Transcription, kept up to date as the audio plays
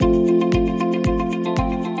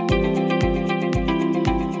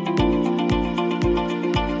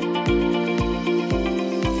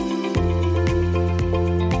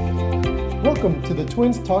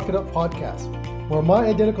Twins Talk It Up podcast, where my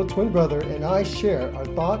identical twin brother and I share our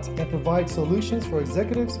thoughts and provide solutions for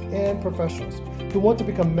executives and professionals who want to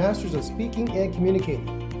become masters of speaking and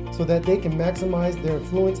communicating so that they can maximize their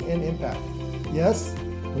influence and impact. Yes,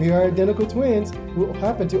 we are identical twins who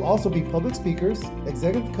happen to also be public speakers,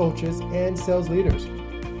 executive coaches, and sales leaders.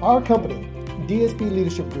 Our company, DSP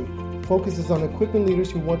Leadership Group, focuses on equipping leaders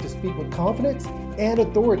who want to speak with confidence and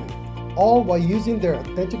authority, all while using their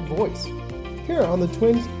authentic voice. Here on the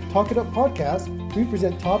Twins Talk It Up podcast, we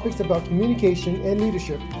present topics about communication and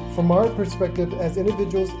leadership from our perspective as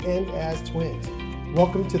individuals and as twins.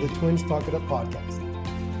 Welcome to the Twins Talk It Up podcast.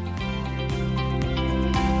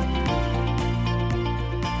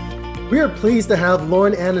 We are pleased to have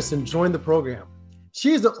Lauren Anderson join the program.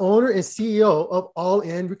 She is the owner and CEO of All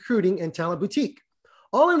In Recruiting and Talent Boutique.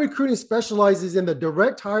 All In Recruiting specializes in the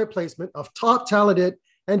direct hire placement of top talented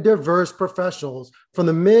and diverse professionals from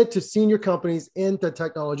the mid to senior companies in the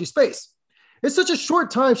technology space. In such a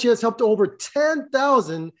short time, she has helped over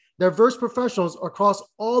 10,000 diverse professionals across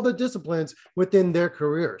all the disciplines within their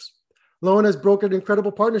careers. Lauren has brokered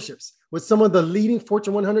incredible partnerships with some of the leading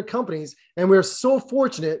Fortune 100 companies, and we're so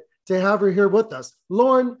fortunate to have her here with us.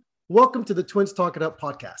 Lauren, welcome to the Twins Talk It Up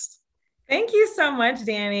podcast. Thank you so much,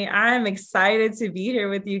 Danny. I'm excited to be here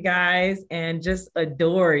with you guys and just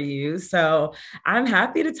adore you. So I'm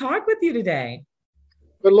happy to talk with you today.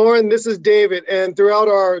 But Lauren, this is David. And throughout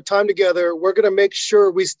our time together, we're going to make sure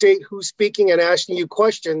we state who's speaking and asking you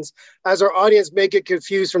questions, as our audience may get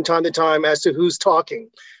confused from time to time as to who's talking.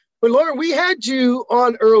 But Lauren, we had you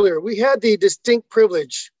on earlier. We had the distinct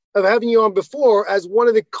privilege of having you on before as one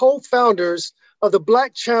of the co-founders of the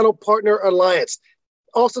Black Channel Partner Alliance,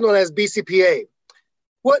 also known as BCPA.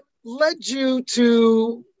 What led you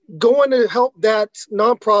to go on to help that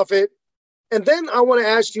nonprofit? And then I want to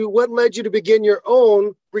ask you, what led you to begin your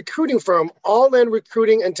own recruiting firm, All In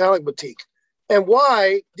Recruiting and Talent Boutique? And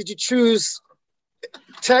why did you choose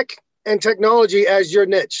tech and technology as your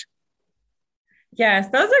niche? Yes,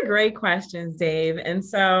 those are great questions, Dave. And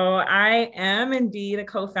so I am indeed a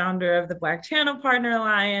co-founder of the Black Channel Partner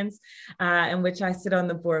Alliance, in which I sat on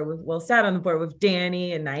the board with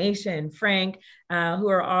Danny and Naisha and Frank, who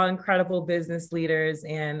are all incredible business leaders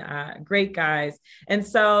and great guys. And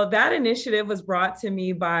so that initiative was brought to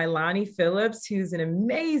me by Lonnie Phillips, who's an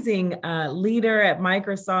amazing leader at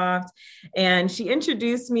Microsoft. And she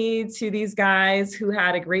introduced me to these guys who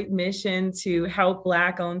had a great mission to help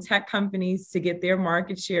Black-owned tech companies to get their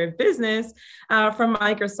market share of business from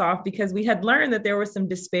Microsoft, because we had learned that there were some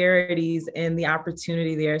disparities in the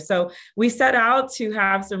opportunity there. So we set out to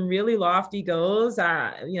have some really lofty goals,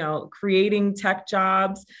 creating tech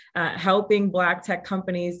jobs, helping Black tech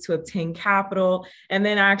companies to obtain capital, and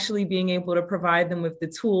then actually being able to provide them with the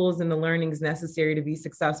tools and the learnings necessary to be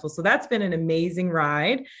successful. So that's been an amazing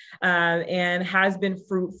ride and has been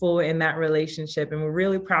fruitful in that relationship. And we're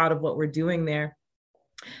really proud of what we're doing there.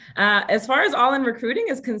 As far as All In Recruiting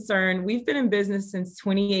is concerned, we've been in business since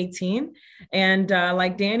 2018. And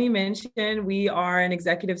like Danny mentioned, we are an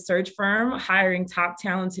executive search firm hiring top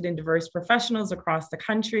talented and diverse professionals across the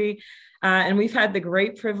country. And we've had the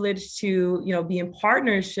great privilege to, be in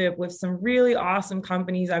partnership with some really awesome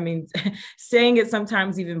companies. I mean, saying it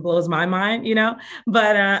sometimes even blows my mind,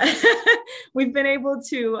 but we've been able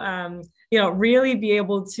to, really be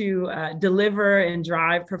able to deliver and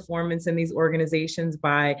drive performance in these organizations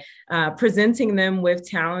by presenting them with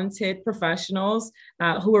talented professionals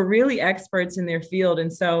who are really experts in their field.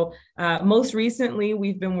 And so most recently,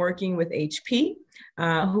 we've been working with HP,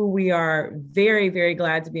 who we are very, very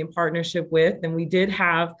glad to be in partnership with. And we did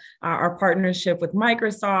have our partnership with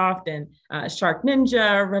Microsoft and Shark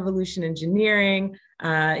Ninja, Revolution Engineering,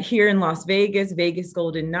 here in Las Vegas, Vegas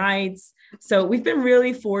Golden Knights. So we've been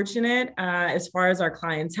really fortunate as far as our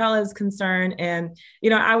clientele is concerned. And,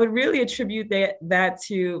 I would really attribute that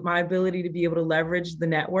to my ability to be able to leverage the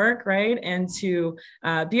network, right? And to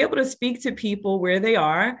be able to speak to people where they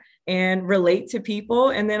are and relate to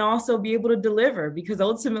people, and then also be able to deliver, because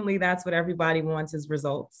ultimately that's what everybody wants is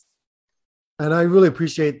results. And I really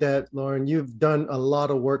appreciate that, Lauren. You've done a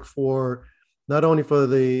lot of work for not only for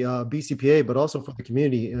the BCPA, but also for the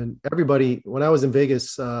community and everybody. When I was in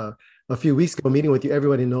Vegas a few weeks ago meeting with you,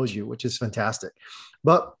 everybody knows you, which is fantastic.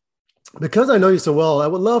 But because I know you so well, I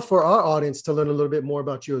would love for our audience to learn a little bit more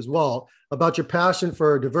about you as well, about your passion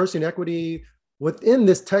for diversity and equity within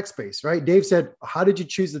this tech space, right? Dave said, how did you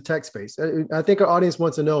choose the tech space? I think our audience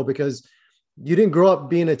wants to know, because you didn't grow up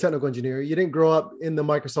being a technical engineer. You didn't grow up in the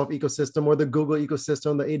Microsoft ecosystem or the Google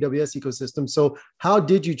ecosystem, the AWS ecosystem. So how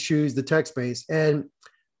did you choose the tech space? And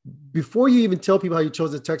before you even tell people how you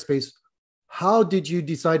chose the tech space, how did you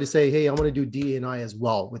decide to say, hey, I want to do DE&I as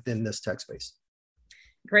well within this tech space?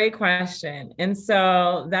 Great question. And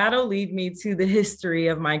so that'll lead me to the history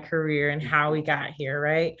of my career and how we got here,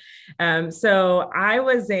 right? So I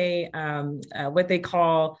was what they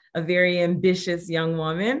call a very ambitious young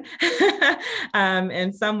woman.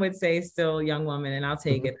 And some would say still young woman, and I'll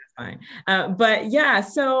take it, that's fine. But yeah,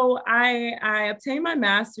 so I obtained my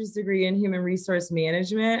master's degree in human resource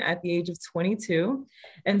management at the age of 22.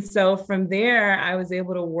 And so from there, I was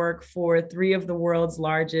able to work for 3 of the world's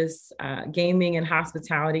largest gaming and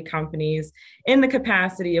hospitality companies in the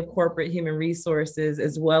capacity of corporate human resources,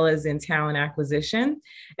 as well as in talent acquisition.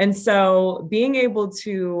 And so being able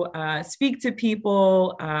to speak to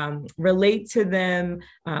people, relate to them,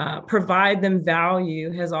 provide them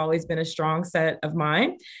value has always been a strong set of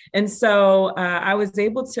mine. And so I was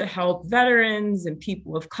able to help veterans and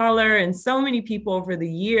people of color and so many people over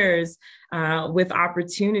the years with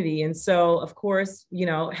opportunity. And so, of course,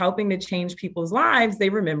 helping to change people's lives, they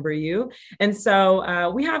remember you. And so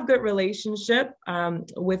we have good relationship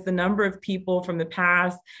with a number of people from the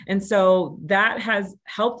past. And so that has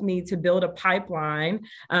helped me to build a pipeline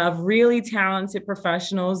of really talented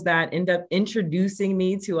professionals that end up introducing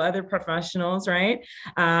me to other professionals, right?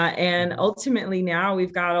 And ultimately now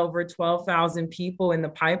we've got over 12,000 people in the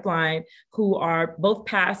pipeline who are both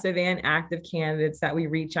passive and active candidates that we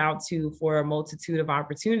reach out to for a multitude of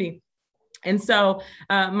opportunity. And so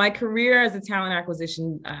my career as a talent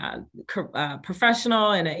acquisition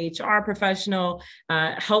professional and an HR professional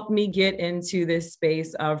helped me get into this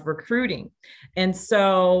space of recruiting. And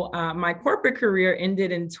so my corporate career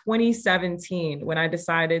ended in 2017 when I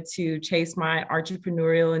decided to chase my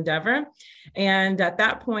entrepreneurial endeavor. And at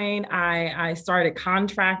that point, I started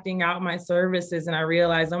contracting out my services, and I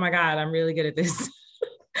realized, oh my God, I'm really good at this.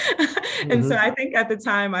 And so I think at the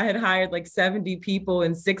time I had hired like 70 people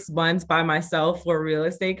in 6 months by myself for a real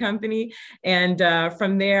estate company. And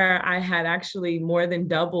from there, I had actually more than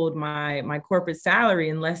doubled my corporate salary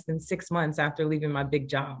in less than 6 months after leaving my big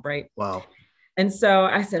job, right? Wow. And so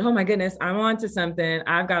I said, oh my goodness, I'm onto something.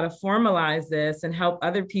 I've got to formalize this and help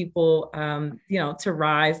other people, to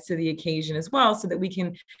rise to the occasion as well, so that we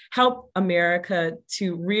can help America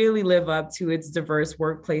to really live up to its diverse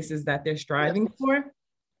workplaces that they're striving for.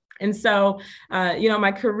 And so,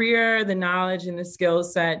 my career, the knowledge and the skill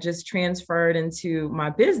set just transferred into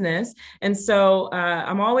my business. And so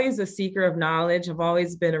I'm always a seeker of knowledge. I've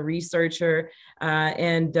always been a researcher.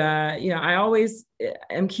 I always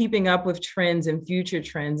am keeping up with trends and future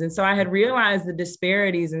trends. And so I had realized the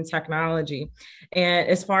disparities in technology, and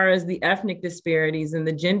as far as the ethnic disparities and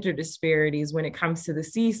the gender disparities when it comes to the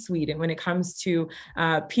C-suite and when it comes to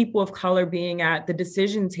people of color being at the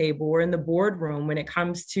decision table or in the boardroom, when it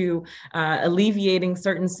comes to alleviating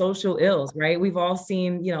certain social ills, right? We've all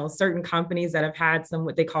seen, certain companies that have had some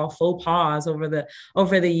what they call faux pas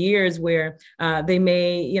over the years where they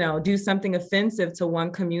may, do something offensive to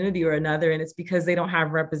one community or another, and it's because they don't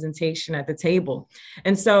have representation at the table.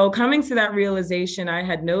 And so coming to that realization, I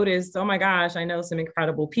had noticed, oh my gosh, I know some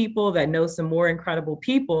incredible people that know some more incredible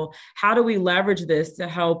people. How do we leverage this to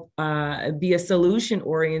help be a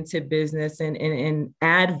solution-oriented business and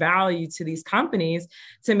add value to these companies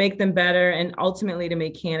to make them better and ultimately to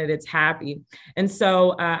make candidates happy? And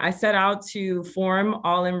so I set out to form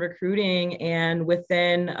All In Recruiting, and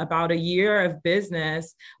within about a year of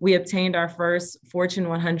business, we obtained our first Fortune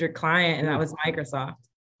 100 client, and that was Microsoft.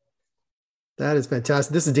 That is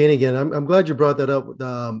fantastic. This is Danny again. I'm glad you brought that up.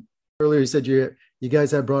 Earlier, you said you guys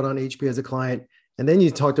had brought on HP as a client, and then you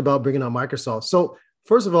talked about bringing on Microsoft. So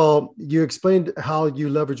first of all, you explained how you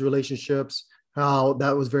leverage relationships, how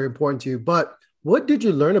that was very important to you. But what did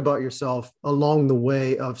you learn about yourself along the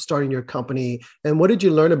way of starting your company? And what did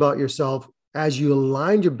you learn about yourself as you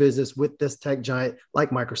aligned your business with this tech giant like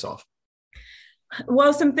Microsoft?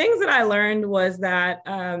 Well, some things that I learned was that,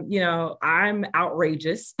 I'm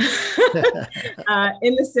outrageous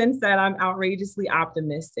in the sense that I'm outrageously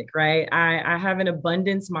optimistic, right? I have an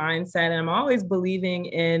abundance mindset, and I'm always believing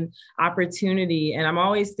in opportunity. And I'm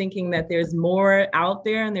always thinking that there's more out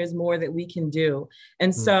there and there's more that we can do.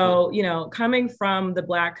 And so, coming from the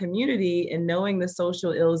Black community and knowing the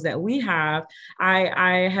social ills that we have,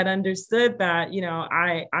 I had understood that,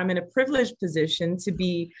 I'm in a privileged position to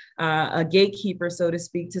be a gatekeeper gatekeeper, so to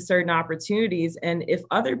speak, to certain opportunities. And if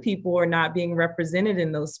other people are not being represented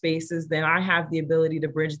in those spaces, then I have the ability to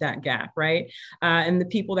bridge that gap, right? And the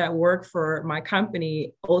people that work for my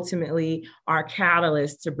company ultimately are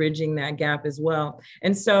catalysts to bridging that gap as well.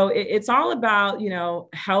 And so it's all about,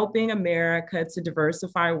 helping America to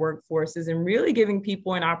diversify workforces and really giving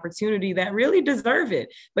people an opportunity that really deserve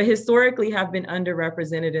it, but historically have been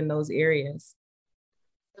underrepresented in those areas.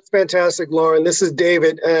 That's fantastic, Lauren. This is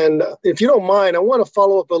David. And if you don't mind, I want to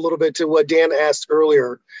follow up a little bit to what Dan asked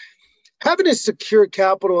earlier. Having to secure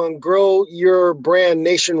capital and grow your brand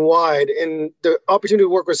nationwide and the opportunity to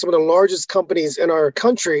work with some of the largest companies in our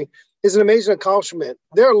country is an amazing accomplishment.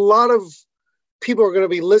 There are a lot of people who are going to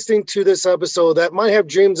be listening to this episode that might have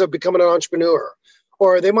dreams of becoming an entrepreneur,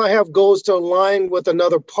 or they might have goals to align with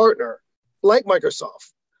another partner like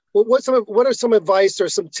Microsoft. What are some advice or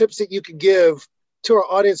some tips that you could give to our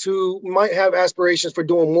audience who might have aspirations for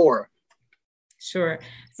doing more? Sure.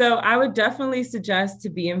 So I would definitely suggest to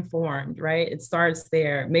be informed, right? It starts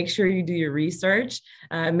there. Make sure you do your research.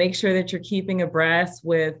 Make sure that you're keeping abreast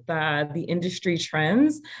with the industry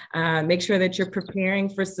trends. Make sure that you're preparing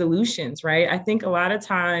for solutions, right? I think a lot of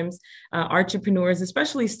times entrepreneurs,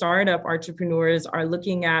 especially startup entrepreneurs, are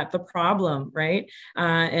looking at the problem, right?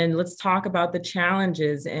 And let's talk about the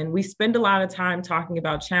challenges. And we spend a lot of time talking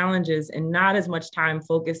about challenges and not as much time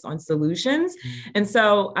focused on solutions. And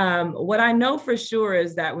so what I know for sure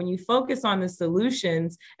is that when you focus on the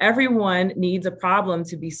solutions, everyone needs a problem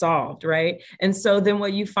to be solved, right? And so then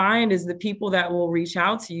what you find is the people that will reach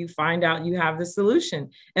out to you find out you have the solution,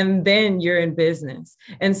 and then you're in business.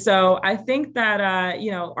 And so I think that,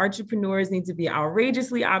 entrepreneurs need to be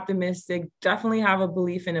outrageously optimistic, definitely have a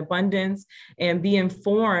belief in abundance, and be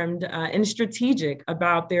informed and strategic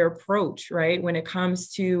about their approach, right? When it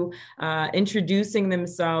comes to introducing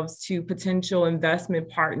themselves to potential investment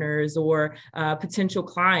partners or potential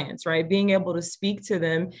clients, right? Being able to speak to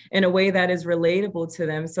them in a way that is relatable to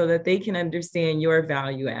them so that they can understand your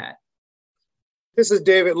value add. This is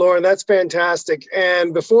David. Lauren, that's fantastic.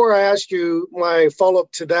 And before I ask you my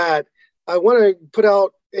follow-up to that, I want to put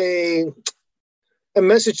out a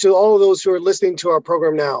message to all of those who are listening to our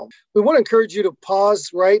program now. We want to encourage you to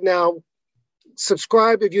pause right now,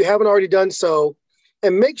 subscribe if you haven't already done so,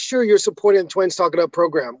 and make sure you're supporting the Twins Talk It Up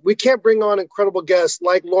program. We can't bring on incredible guests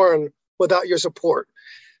like Lauren without your support.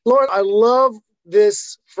 Lauren, I love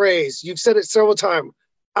this phrase. You've said it several times,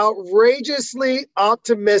 outrageously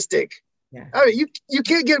optimistic. Yeah. I mean, you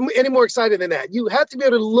can't get any more excited than that. You have to be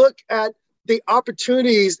able to look at the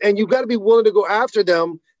opportunities and you've got to be willing to go after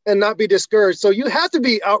them and not be discouraged. So you have to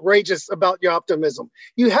be outrageous about your optimism.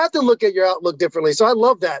 You have to look at your outlook differently. So I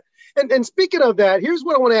love that. And speaking of that, here's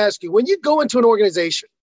what I want to ask you. When you go into an organization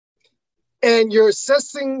and you're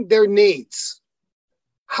assessing their needs,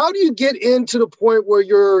 how do you get into the point where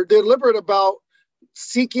you're deliberate about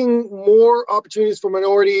seeking more opportunities for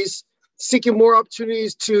minorities, seeking more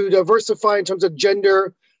opportunities to diversify in terms of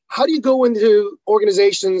gender? How do you go into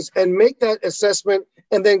organizations and make that assessment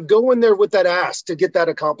and then go in there with that ask to get that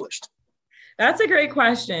accomplished? That's a great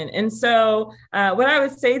question. And so what I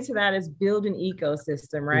would say to that is build an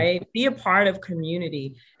ecosystem, right? Be a part of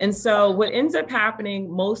community. And so what ends up happening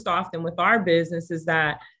most often with our business is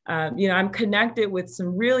that I'm connected with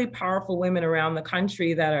some really powerful women around the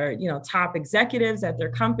country that are, top executives at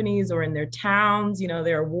their companies or in their towns.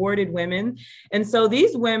 They're awarded women. And so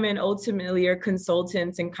these women ultimately are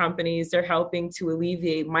consultants in companies. They're helping to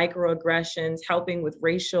alleviate microaggressions, helping with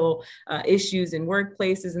racial issues in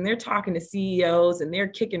workplaces. And they're talking to CEOs and they're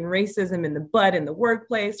kicking racism in the butt in the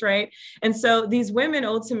workplace, right? And so these women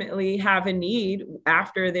ultimately have a need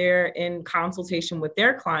after they're in consultation with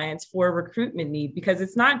their clients for a recruitment need, because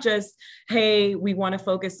it's not just, hey, we want to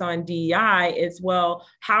focus on DEI. It's, well,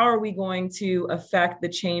 how are we going to affect the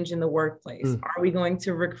change in the workplace? Are we going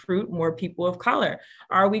to recruit more people of color?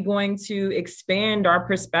 Are we going to expand our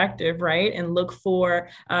perspective, right? And look for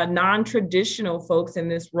non-traditional folks in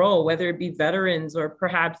this role, whether it be veterans or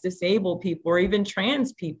perhaps disabled people or even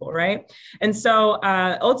trans people, right? And so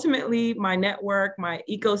ultimately, my network, my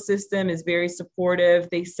ecosystem is very supportive.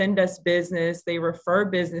 They send us business, they refer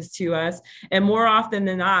business to us. And more often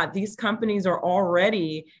than not, these companies are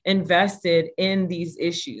already invested in these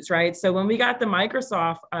issues, right? So when we got the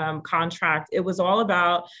Microsoft contract, it was all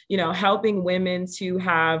about, helping women to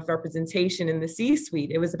have representation in the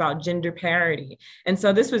C-suite. It was about gender parity. And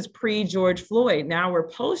so this was pre-George Floyd. Now we're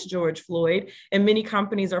post-George Floyd, and many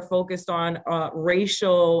companies are focused on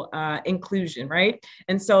racial inclusion, right?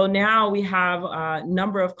 And so now we have a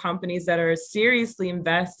number of companies that are seriously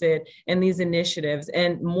invested in these initiatives.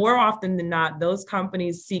 And more often than not, those companies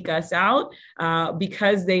companies seek us out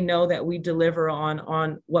because they know that we deliver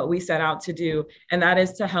on what we set out to do, and that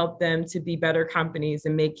is to help them to be better companies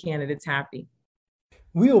and make candidates happy.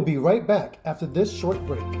 We'll be right back after this short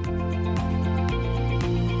break.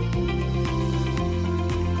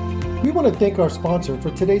 We want to thank our sponsor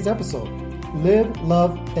for today's episode, Live,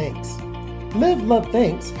 Love, Thanks. Live, Love,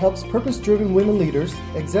 Thanks helps purpose-driven women leaders,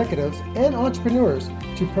 executives, and entrepreneurs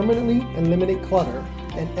to permanently eliminate clutter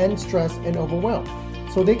and end stress and overwhelm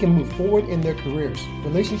so they can move forward in their careers,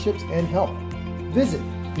 relationships, and health. Visit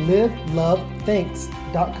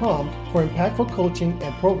livelovethanks.com for impactful coaching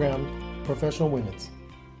and program professional women's.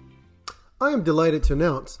 I am delighted to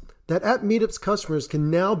announce that App Meetup's customers can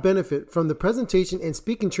now benefit from the presentation and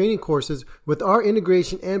speaking training courses with our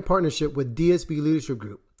integration and partnership with DSB Leadership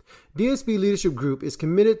Group. DSB Leadership Group is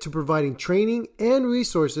committed to providing training and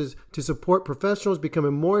resources to support professionals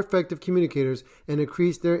becoming more effective communicators and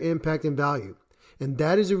increase their impact and value. And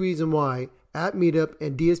that is the reason why App Meetup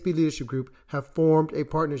and DSB Leadership Group have formed a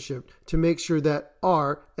partnership to make sure that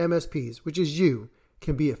our MSPs, which is you,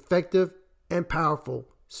 can be effective and powerful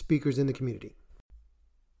speakers in the community.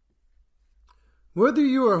 Whether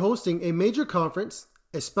you are hosting a major conference,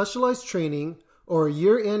 a specialized training, or a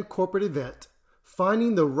year-end corporate event,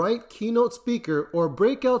 finding the right keynote speaker or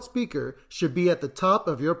breakout speaker should be at the top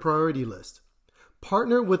of your priority list.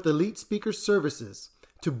 Partner with Elite Speaker Services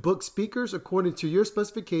to book speakers according to your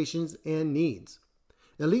specifications and needs.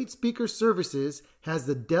 Elite Speaker Services has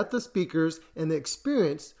the depth of speakers and the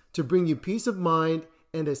experience to bring you peace of mind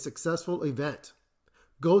and a successful event.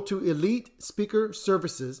 Go to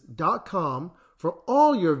EliteSpeakerServices.com for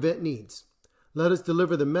all your event needs. Let us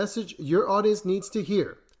deliver the message your audience needs to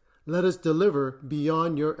hear. Let us deliver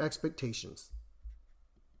beyond your expectations.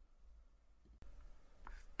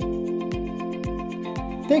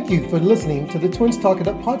 Thank you for listening to the Twins Talk It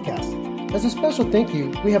Up podcast. As a special thank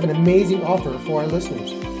you, we have an amazing offer for our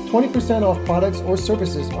listeners. 20% off products or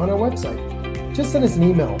services on our website. Just send us an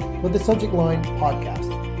email with the subject line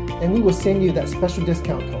podcast, and we will send you that special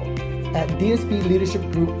discount code at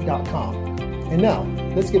dsbleadershipgroup.com. And now,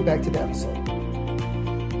 let's get back to the episode.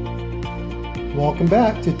 Welcome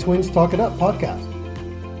back to Twins Talk It Up podcast.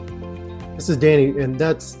 This is Danny, and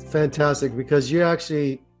that's fantastic because you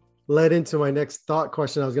actually led into my next thought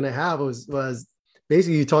question I was going to have was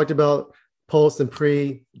basically you talked about post and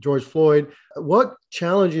pre George Floyd. What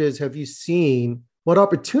challenges have you seen? What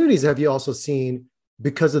opportunities have you also seen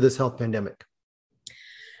because of this health pandemic?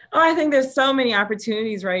 Oh, I think there's so many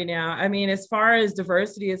opportunities right now. I mean, as far as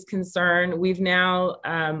diversity is concerned, we've now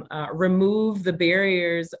removed the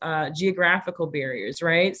barriers, geographical barriers,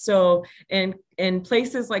 right? So in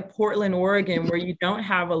places like Portland, Oregon, where you don't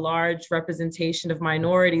have a large representation of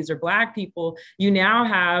minorities or Black people, you now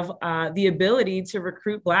have the ability to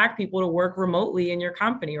recruit Black people to work remotely in your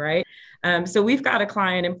company, right? So we've got a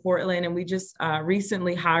client in Portland, and we just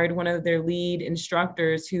recently hired one of their lead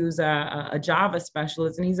instructors who's a Java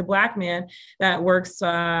specialist, and he's a Black man that works,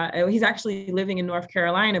 he's actually living in North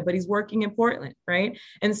Carolina, but he's working in Portland, right?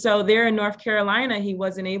 And so there in North Carolina, he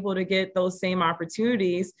wasn't able to get those same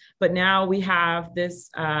opportunities, but now we have this,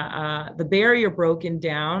 the barrier broken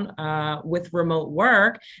down with remote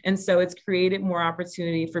work. And so it's created more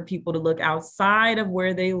opportunity for people to look outside of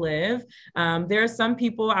where they live. There are some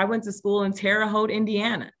people, I went to school in Terre Haute,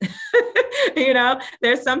 Indiana. You know,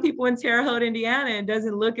 there's some people in Terre Haute, Indiana, and it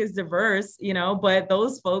doesn't look as diverse, you know, but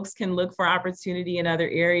those folks can look for opportunity in other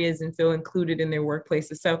areas and feel included in their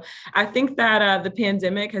workplaces. So I think that the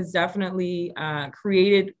pandemic has definitely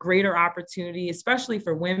created greater opportunity, especially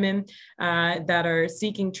for women that are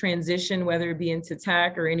seeking transition, whether it be into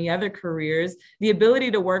tech or any other careers. The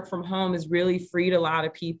ability to work from home has really freed a lot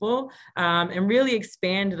of people and really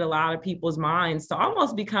expanded a lot of people's minds to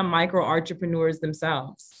almost become micro entrepreneurs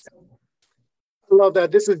themselves. I love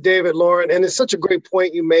that. This is David, Lauren, and it's such a great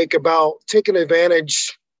point you make about taking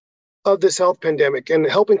advantage of this health pandemic and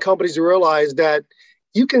helping companies to realize that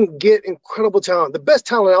you can get incredible talent, the best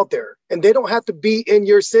talent out there, and they don't have to be in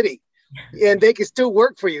your city, and they can still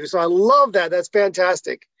work for you. So I love that. That's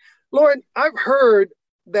fantastic. Lauren, I've heard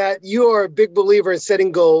that you are a big believer in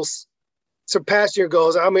setting goals, surpassing your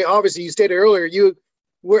goals. I mean, obviously, you stated earlier, you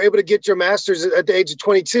were able to get your master's at the age of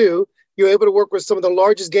 22. You were able to work with some of the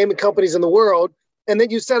largest gaming companies in the world. And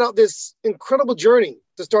then you set out this incredible journey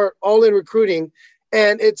to start All In Recruiting.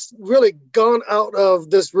 And it's really gone out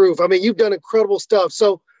of this roof. I mean, you've done incredible stuff.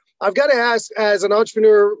 So I've got to ask, as an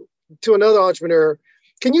entrepreneur to another entrepreneur,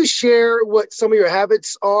 can you share what some of your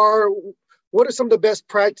habits are? What are some of the best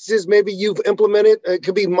practices maybe you've implemented? It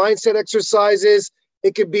could be mindset exercises.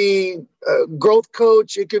 It could be a growth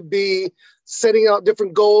coach. It could be setting out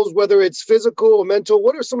different goals, whether it's physical or mental?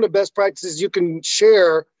 What are some of the best practices you can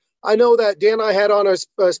share? I know that Dan and I had on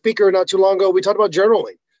a speaker not too long ago. We talked about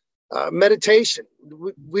journaling, meditation.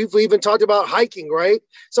 We've even talked about hiking, right?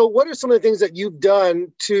 So what are some of the things that you've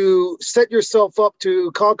done to set yourself up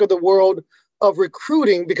to conquer the world of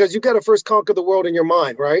recruiting? Because you've got to first conquer the world in your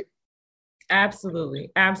mind, right?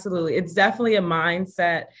 Absolutely. Absolutely. It's definitely a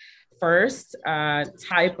mindset first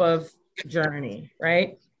type of journey,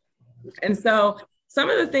 right? And so some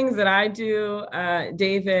of the things that I do,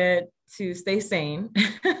 David, to stay sane,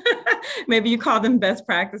 maybe you call them best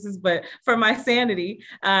practices, but for my sanity,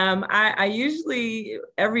 I usually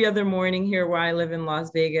every other morning here where I live in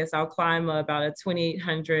Las Vegas, I'll climb about a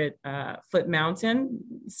 2,800 foot mountain,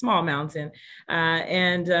 small mountain.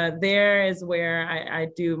 And there is where I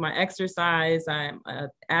do my exercise. I'm an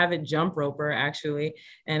avid jump roper, actually,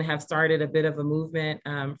 and have started a bit of a movement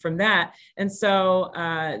from that. And so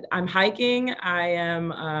I'm hiking. I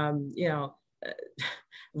am,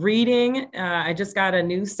 reading. I just got a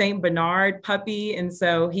new Saint Bernard puppy, and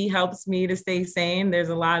so he helps me to stay sane. There's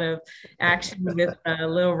a lot of action with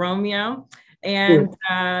little Romeo. And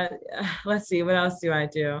let's see, what else do I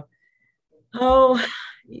do? Oh,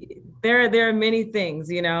 there are many things,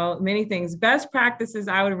 many things. Best practices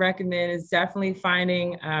I would recommend is definitely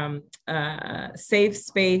finding a safe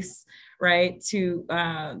space, right, to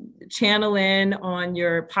channel in on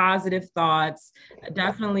your positive thoughts.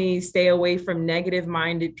 Definitely stay away from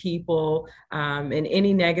negative-minded people and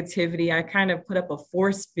any negativity. I kind of put up a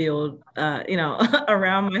force field,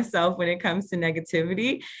 around myself when it comes to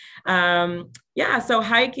negativity. So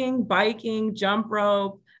hiking, biking, jump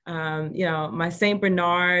rope, my Saint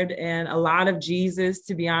Bernard, and a lot of Jesus,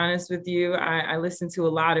 to be honest with you. I listen to a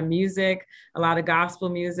lot of music, a lot of gospel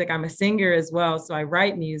music. I'm a singer as well, so I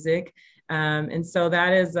write music. And so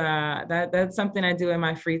that is that's something I do in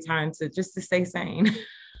my free time to stay sane.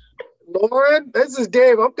 Lauren, this is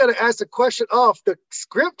Dave. I'm gonna ask a question off the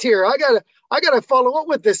script here. I gotta follow up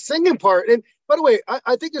with this singing part. And by the way,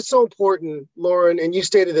 I think it's so important, Lauren, and you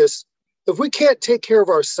stated this. If we can't take care of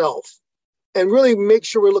ourselves and really make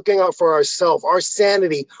sure we're looking out for ourselves, our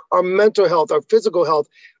sanity, our mental health, our physical health,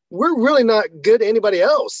 we're really not good to anybody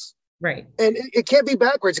else. Right. And it can't be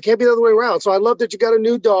backwards. It can't be the other way around. So I love that you got a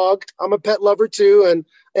new dog. I'm a pet lover too,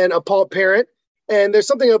 and a paw parent. And there's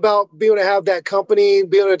something about being able to have that company,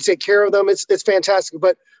 being able to take care of them. It's fantastic.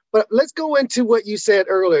 But let's go into what you said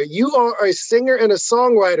earlier. You are a singer and a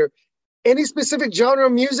songwriter. Any specific genre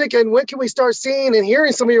of music, and when can we start seeing and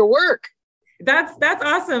hearing some of your work? That's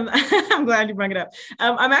awesome. I'm glad you brought it up.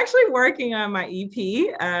 I'm actually working on my EP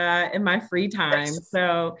in my free time.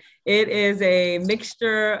 So it is a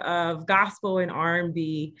mixture of gospel and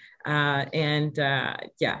R&B. So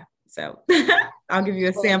I'll give you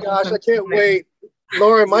a sample. Oh gosh, I can't wait.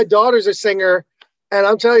 Lauren, my daughter's a singer, and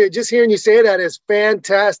I'm telling you, just hearing you say that is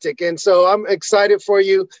fantastic. And so I'm excited for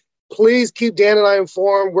you. Please keep Dan and I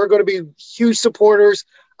informed. We're going to be huge supporters.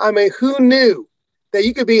 I mean, who knew that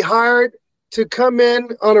you could be hired to come in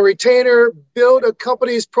on a retainer, build a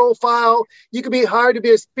company's profile? You could be hired to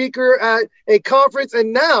be a speaker at a conference,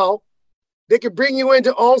 and now they could bring you in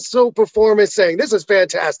to also perform and sing. This is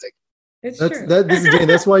fantastic. It's true.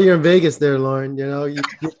 That's why you're in Vegas there, Lauren.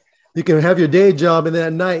 You can have your day job and then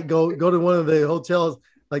at night go to one of the hotels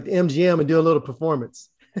like the MGM and do a little performance.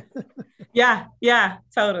 Yeah,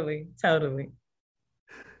 totally.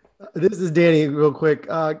 This is Danny real quick.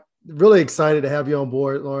 Really excited to have you on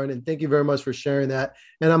board, Lauren, and thank you very much for sharing that.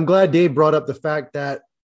 And I'm glad Dave brought up the fact that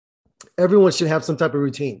everyone should have some type of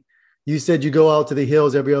routine. You said you go out to the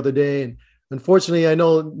hills every other day, and unfortunately, I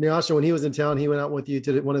know Nyasha, when he was in town, he went out with you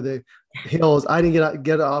to one of the hills. I didn't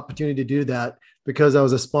get an opportunity to do that because I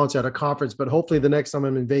was a sponsor at a conference, but hopefully the next time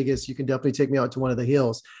I'm in Vegas, you can definitely take me out to one of the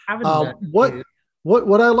hills. What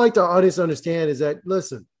I'd like our audience to understand is that,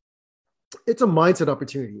 listen, it's a mindset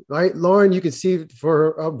opportunity, right? Lauren, you can see for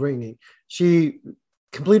her upbringing, she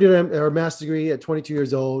completed her master's degree at 22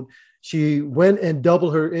 years old. She went and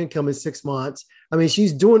doubled her income in 6 months. I mean,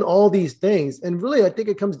 she's doing all these things. And really, I think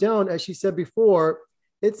it comes down, as she said before,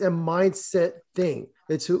 it's a mindset thing.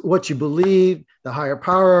 It's what you believe, the higher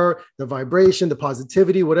power, the vibration, the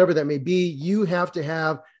positivity, whatever that may be. You have to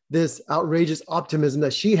have this outrageous optimism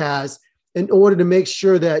that she has in order to make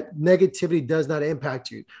sure that negativity does not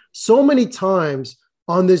impact you. So many times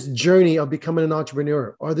on this journey of becoming an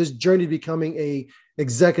entrepreneur or this journey of becoming a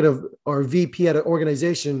executive or VP at an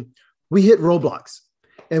organization, we hit roadblocks.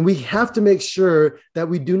 And we have to make sure that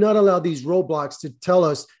we do not allow these roadblocks to tell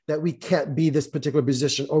us that we can't be this particular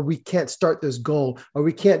position, or we can't start this goal, or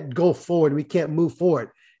we can't go forward, we can't move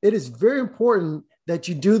forward. It is very important that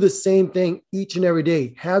you do the same thing each and every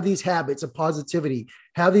day. Have these habits of positivity,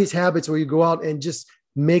 have these habits where you go out and just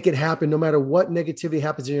make it happen no matter what negativity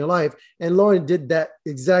happens in your life. And Lauren did that,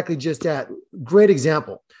 exactly just that. Great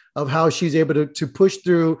example of how she's able to push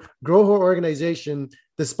through, grow her organization,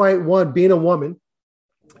 despite one, being a woman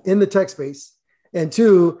in the tech space, and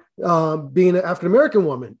two, being an African-American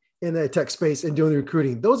woman in the tech space and doing the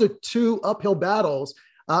recruiting. Those are two uphill battles.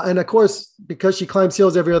 And of course, because she climbs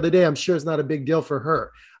hills every other day, I'm sure it's not a big deal for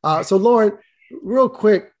her. So Lauren, real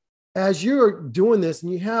quick, as you're doing this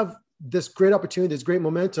and you have this great opportunity, this great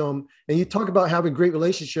momentum, and you talk about having great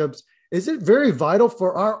relationships, is it very vital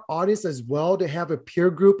for our audience as well to have a peer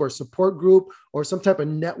group or support group or some type of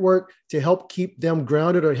network to help keep them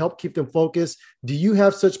grounded or help keep them focused? Do you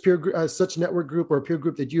have such such network group or peer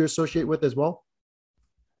group that you associate with as well?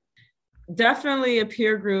 Definitely a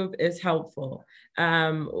peer group is helpful.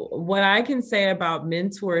 What I can say about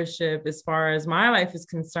mentorship, as far as my life is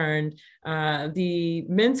concerned, the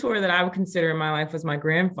mentor that I would consider in my life was my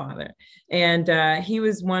grandfather. And he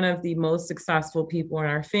was one of the most successful people in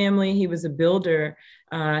our family. He was a builder.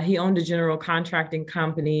 He owned a general contracting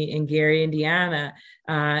company in Gary, Indiana.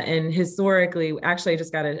 And historically, actually, I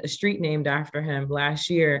just got a street named after him last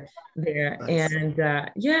year there. Nice. And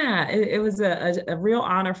it was a real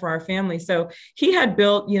honor for our family. So he had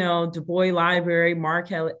built, Du Bois Library,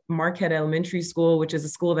 Marquette Elementary School, which is a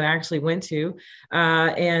school that I actually went to,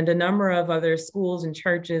 and a number of other schools and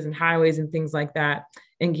churches and highways and things like that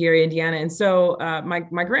in Gary, Indiana. And so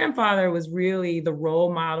my grandfather was really the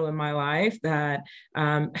role model in my life that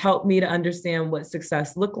helped me to understand what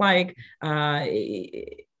success looked like.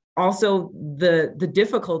 Also, the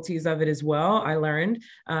difficulties of it as well, I learned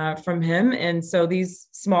from him. And so these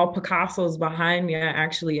small Picassos behind me, I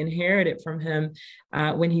actually inherited from him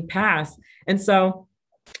when he passed. And so,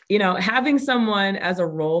 having someone as a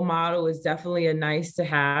role model is definitely a nice to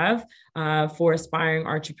have for aspiring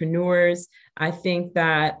entrepreneurs. I think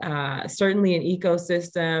that certainly an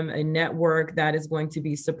ecosystem, a network that is going to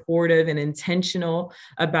be supportive and intentional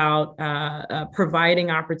about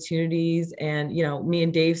providing opportunities. And, me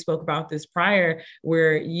and Dave spoke about this prior,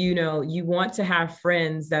 where, you want to have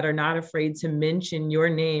friends that are not afraid to mention your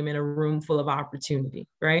name in a room full of opportunity,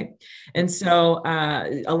 right? And so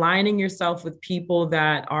aligning yourself with people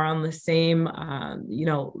that are on the same,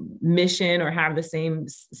 mission or have the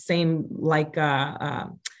same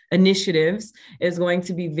initiatives is going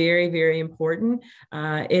to be very, very important.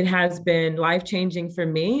 It has been life-changing for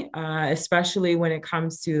me, especially when it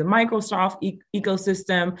comes to the Microsoft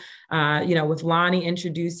ecosystem, with Lonnie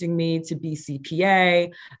introducing me to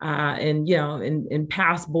BCPA, and, in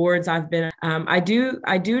past boards I've been, I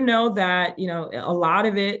do know that, a lot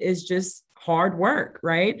of it is just hard work,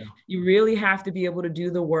 right? Yeah. You really have to be able to do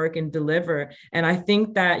the work and deliver. And I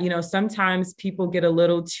think that, sometimes people get a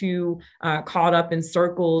little too caught up in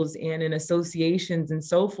circles and in associations and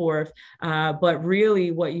so forth. But really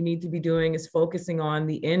what you need to be doing is focusing on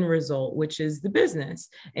the end result, which is the business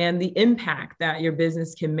and the impact that your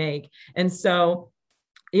business can make. And so,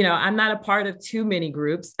 I'm not a part of too many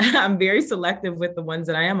groups. I'm very selective with the ones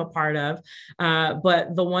that I am a part of.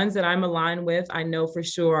 But the ones that I'm aligned with, I know for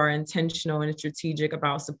sure are intentional and strategic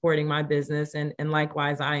about supporting my business. And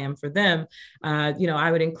likewise, I am for them. I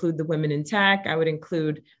would include the Women in Tech. I would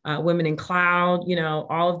include Women in Cloud,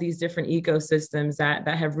 all of these different ecosystems that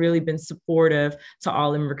have really been supportive to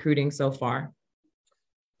all in recruiting so far.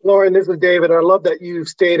 Lauren, this is David. I love that you've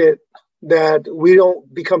stated that we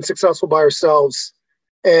don't become successful by ourselves.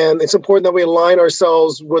 And it's important that we align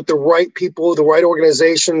ourselves with the right people, the right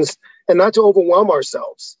organizations, and not to overwhelm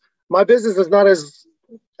ourselves. My business is not as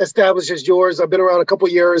established as yours. I've been around a couple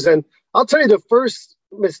of years, and I'll tell you the first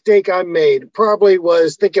mistake I made probably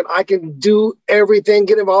was thinking I can do everything,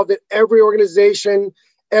 get involved in every organization,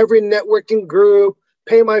 every networking group,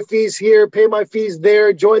 pay my fees here, pay my fees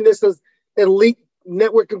there, join this elite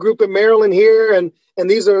networking group in Maryland here, and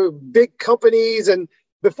these are big companies, and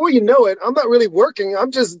before you know it, I'm not really working.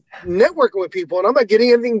 I'm just networking with people and I'm not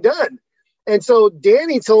getting anything done. And so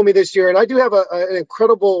Danny told me this year, and I do have an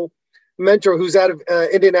incredible mentor who's out of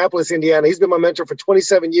Indianapolis, Indiana. He's been my mentor for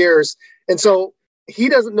 27 years. And so he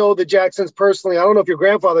doesn't know the Jacksons personally. I don't know if your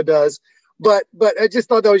grandfather does, but I just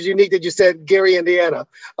thought that was unique that you said Gary, Indiana.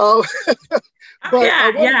 I'm born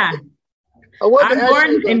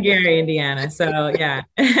in Gary, Indiana. So yeah.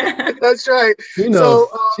 That's right. She knows.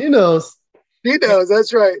 She knows. He knows,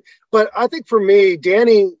 that's right. But I think for me,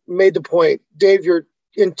 Danny made the point, Dave, you're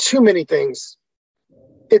in too many things.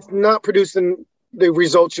 It's not producing the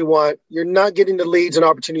results you want. You're not getting the leads and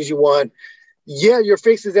opportunities you want. Yeah, your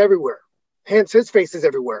face is everywhere. Hence, his face is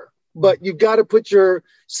everywhere. but you've got to put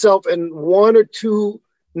yourself in one or two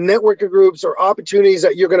networking groups or opportunities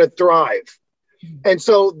that you're going to thrive. And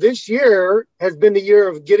so this year has been the year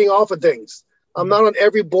of getting off of things. I'm not on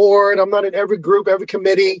every board. I'm not in every group, every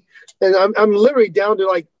committee. And I'm literally down to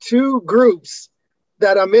like two groups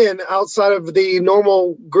that I'm in outside of the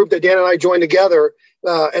normal group that Dan and I joined together,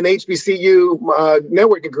 an HBCU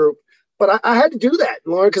networking group. But I had to do that,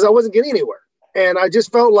 Lauren, because I wasn't getting anywhere. And I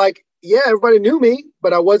just felt like, yeah, everybody knew me,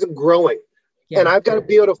 but I wasn't growing. Yeah. And I've got to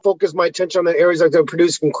be able to focus my attention on the areas that are going to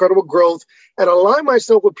produce incredible growth and align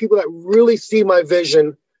myself with people that really see my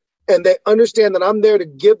vision and they understand that I'm there to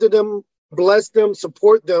give to them, bless them,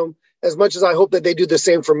 support them as much as I hope that they do the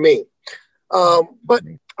same for me. But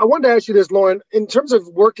I wanted to ask you this, Lauren, in terms of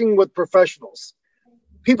working with professionals,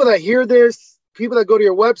 people that hear this, people that go to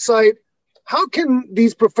your website, how can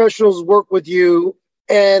these professionals work with you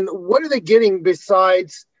and what are they getting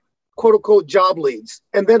besides quote unquote job leads?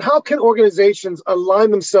 And then how can organizations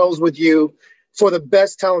align themselves with you for the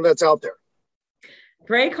best talent that's out there?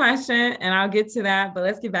 Great question. And I'll get to that, but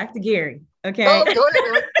let's get back to Gary. Okay. Oh, go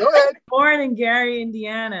ahead. Go ahead. Born in Gary,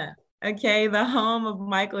 Indiana. Okay. The home of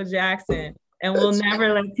Michael Jackson. And we'll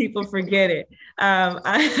never let people forget it.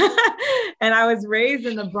 And I was raised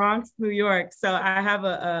in the Bronx, New York. So I have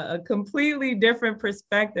a completely different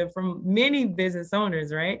perspective from many business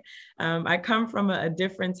owners, right? I come from a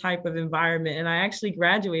different type of environment. And I actually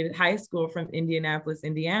graduated high school from Indianapolis,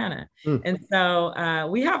 Indiana. And so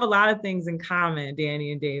we have a lot of things in common,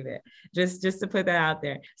 Danny and David, just to put that out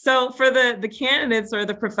there. So for the candidates or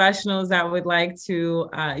the professionals that would like to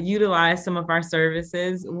utilize some of our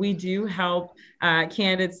services, we do help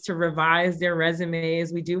candidates to revise their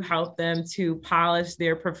resumes. We do help them to polish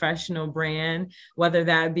their professional brand, whether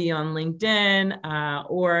that be on LinkedIn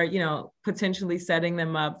or, potentially setting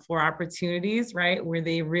them up for opportunities, right, where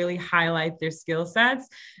they really highlight their skill sets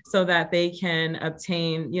so that they can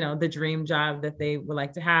obtain, the dream job that they would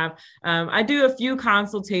like to have. I do a few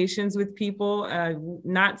consultations with people,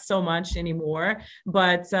 not so much anymore,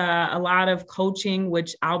 but a lot of coaching,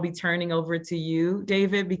 which I'll be turning over to you,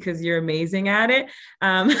 David, because you're amazing at it.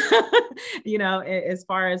 As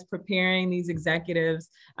far as preparing these executives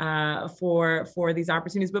for these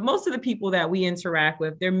opportunities. But most of the people that we interact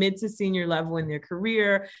with, they're mid to senior level in their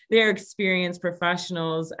career, they're experienced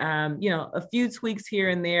professionals, a few tweaks here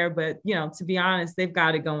and there, but, to be honest, they've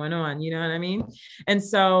got it going on, you know what I mean? And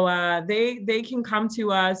so they can come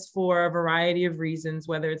to us for a variety of reasons,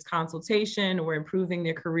 whether it's consultation or improving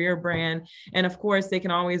their career brand. And of course, they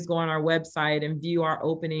can always go on our website and view our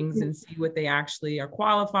openings and see what they actually are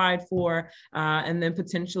qualified for, and then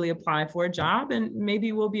potentially apply for a job. And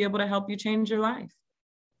maybe we'll be able to help you change your life.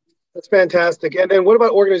 That's fantastic. And then what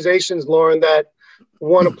about organizations, Lauren, that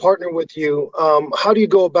want to partner with you? How do you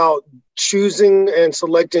go about choosing and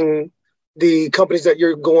selecting the companies that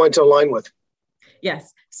you're going to align with?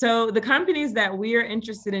 Yes. So the companies that we are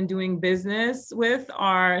interested in doing business with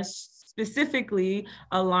are specifically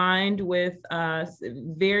aligned with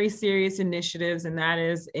very serious initiatives, and that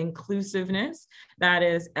is inclusiveness, that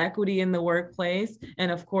is equity in the workplace,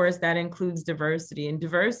 and of course, that includes diversity. And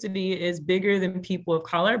diversity is bigger than people of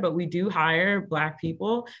color, but we do hire Black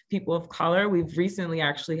people, people of color. We've recently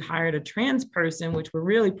actually hired a trans person, which we're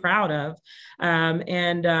really proud of,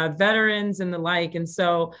 and veterans and the like. And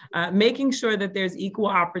so making sure that there's equal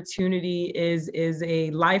opportunity is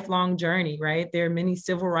a lifelong journey, right? There are many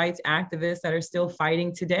civil rights activists that are still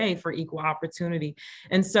fighting today for equal opportunity.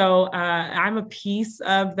 And so I'm a piece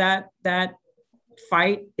of that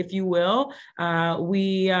fight, if you will.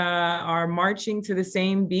 We are marching to the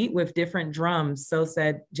same beat with different drums. So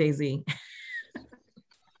said Jay-Z.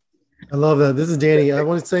 I love that. This is Danny. I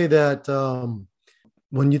want to say that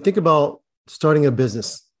when you think about starting a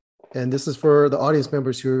business, and this is for the audience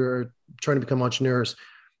members who are trying to become entrepreneurs,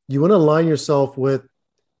 you want to align yourself with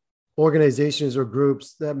organizations or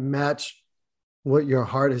groups that match what your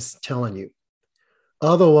heart is telling you.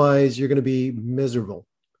 Otherwise, you're going to be miserable.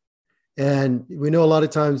 And we know a lot of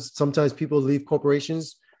times, sometimes people leave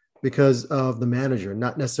corporations because of the manager,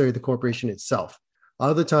 not necessarily the corporation itself.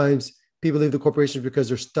 Other times, people leave the corporation because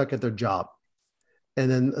they're stuck at their job. And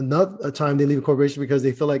then another time they leave a corporation because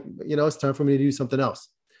they feel like, it's time for me to do something else.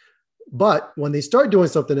 But when they start doing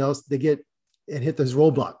something else, they get and hit this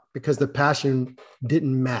roadblock because the passion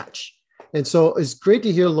didn't match. And so it's great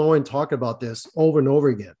to hear Lauren talk about this over and over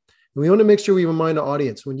again. And we want to make sure we remind the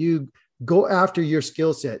audience, when you go after your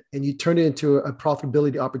skill set and you turn it into a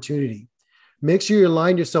profitability opportunity, make sure you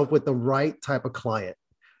align yourself with the right type of client.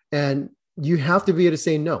 And you have to be able to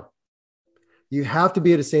say no. You have to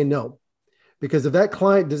be able to say no, because if that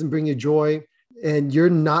client doesn't bring you joy and you're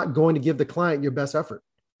not going to give the client your best effort,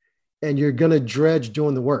 and you're going to dredge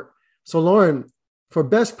doing the work. So Lauren, for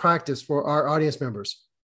best practice for our audience members,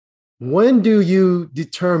 when do you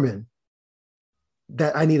determine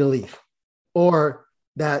that I need to leave or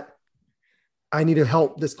that I need to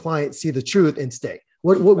help this client see the truth and stay?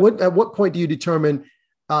 At what point do you determine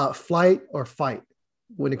flight or fight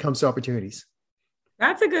when it comes to opportunities?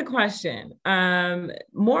 That's a good question.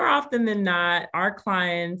 More often than not, our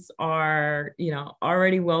clients are,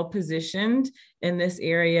 already well positioned in this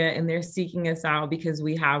area, and they're seeking us out because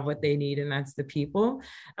we have what they need, and that's the people.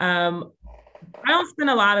 I don't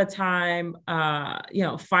spend a lot of time,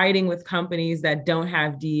 fighting with companies that don't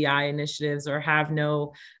have DEI initiatives or have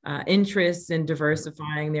no interest in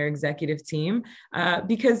diversifying their executive team,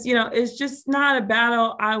 because, it's just not a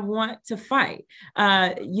battle I want to fight.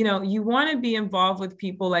 You want to be involved with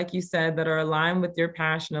people, like you said, that are aligned with your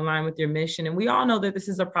passion, aligned with your mission. And we all know that this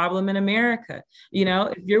is a problem in America.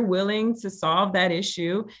 If you're willing to solve that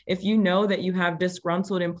issue, if you know that you have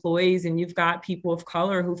disgruntled employees and you've got people of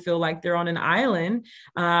color who feel like they're on an island,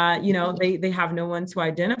 they have no one to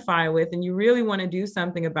identify with, and you really want to do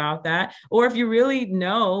something about that. Or if you really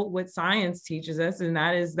know what science teaches us, and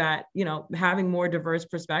that is that, having more diverse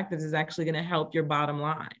perspectives is actually going to help your bottom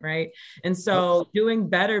line, right? And so doing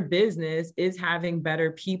better business is having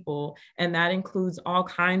better people, and that includes all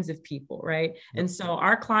kinds of people, right? And so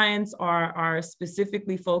our clients are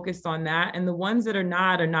specifically focused on that, and the ones that are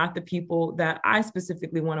not the people that I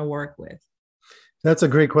specifically want to work with. That's a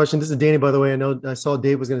great question. This is Danny, by the way. I saw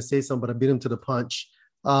Dave was going to say something, but I beat him to the punch.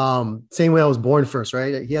 Same way I was born first,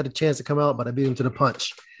 right? He had a chance to come out, but I beat him to the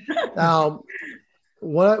punch.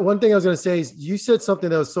 One thing I was going to say is you said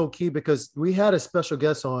something that was so key, because we had a special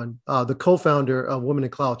guest on, the co-founder of Women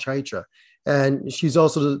in Cloud, Chaitra, and she's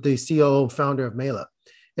also the CEO and founder of Mela.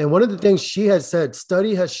 And one of the things she had said,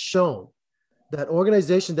 study has shown that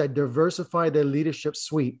organizations that diversify their leadership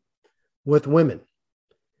suite with women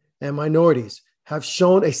and minorities have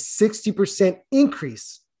shown a 60%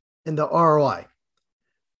 increase in the ROI.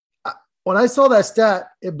 When I saw that stat,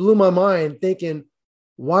 it blew my mind, thinking,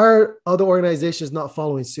 why are other organizations not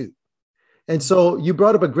following suit? And so you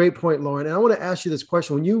brought up a great point, Lauren. And I want to ask you this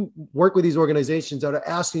question. When you work with these organizations that are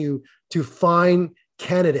asking you to find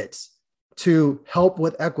candidates to help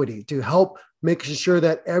with equity, to help make sure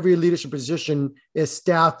that every leadership position is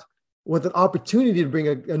staffed with an opportunity to bring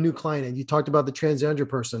a new client in. You talked about the transgender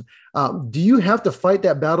person. Do you have to fight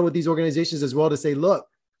that battle with these organizations as well to say, look,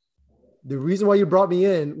 the reason why you brought me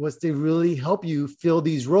in was to really help you fill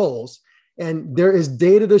these roles. And there is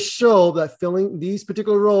data to show that filling these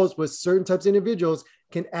particular roles with certain types of individuals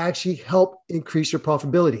can actually help increase your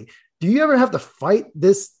profitability. Do you ever have to fight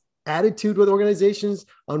this attitude with organizations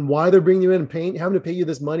on why they're bringing you in and having to pay you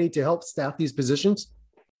this money to help staff these positions?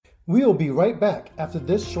 We will be right back after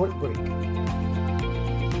this short break.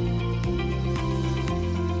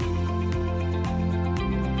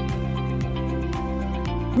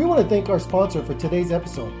 We want to thank our sponsor for today's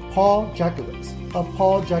episode, Paul Jacowicz of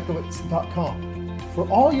pauljacowicz.com. For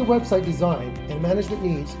all your website design and management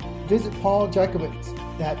needs, visit Paul Jacowicz.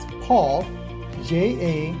 That's Paul,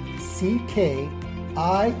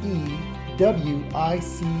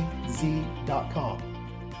 JACKIEWICZ.com.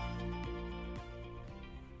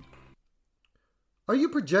 Are you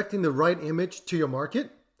projecting the right image to your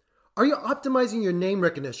market? Are you optimizing your name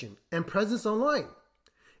recognition and presence online?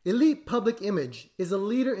 Elite Public Image is a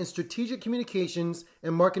leader in strategic communications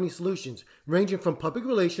and marketing solutions, ranging from public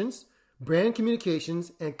relations, brand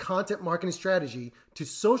communications, and content marketing strategy to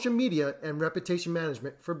social media and reputation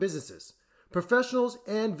management for businesses, professionals,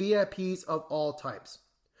 and VIPs of all types.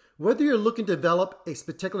 Whether you're looking to develop a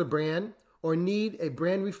particular brand or need a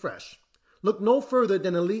brand refresh, look no further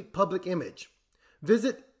than Elite Public Image.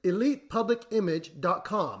 Visit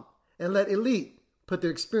elitepublicimage.com and let Elite put their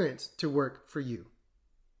experience to work for you.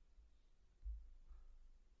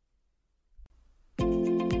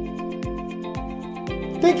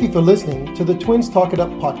 Thank you for listening to the Twins Talk It Up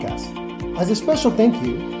podcast. As a special thank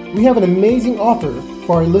you, we have an amazing offer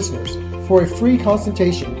for our listeners for a free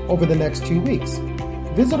consultation over the next 2 weeks.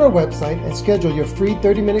 Visit our website and schedule your free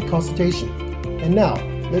 30-minute consultation. And now,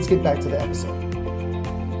 let's get back to the episode.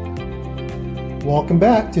 Welcome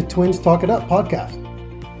back to Twins Talk It Up podcast.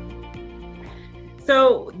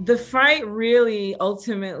 So the fight really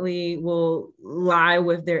ultimately will lie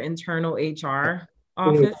with their internal HR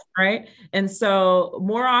office, right? And so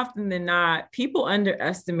more often than not, people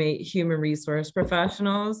underestimate human resource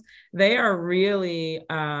professionals. They are really,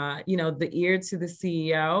 the ear to the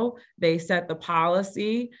CEO. They set the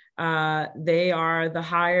policy. They are the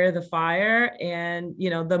hire, the fire, and,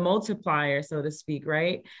 the multiplier, so to speak,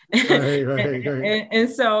 right? Right. And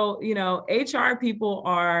so, HR people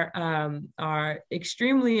are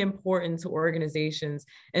extremely important to organizations.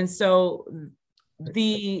 And so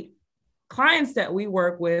the clients that we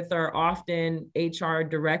work with are often HR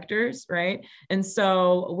directors, right? And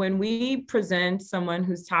so when we present someone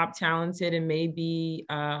who's top talented and maybe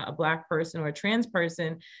a Black person or a trans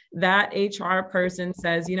person, that HR person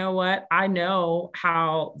says, you know what, I know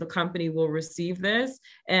how the company will receive this.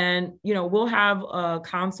 And, we'll have a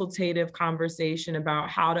consultative conversation about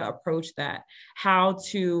how to approach that, how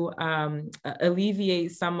to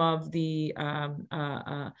alleviate some of the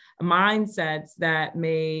mindsets that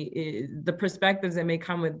the perspectives that may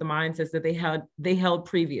come with the mindsets that they held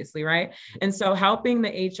previously, right? And so helping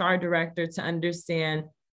the HR director to understand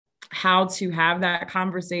how to have that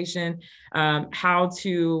conversation, how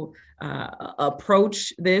to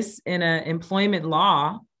approach this in an employment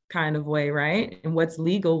law kind of way, right? And what's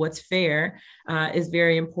legal, what's fair is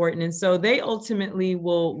very important. And so they ultimately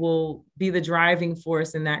will be the driving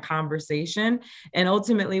force in that conversation. And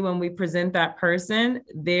ultimately, when we present that person,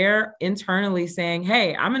 they're internally saying,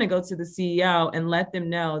 hey, I'm going to go to the CEO and let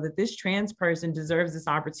them know that this trans person deserves this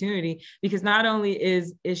opportunity, because not only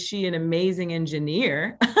is she an amazing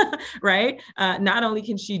engineer, right? Not only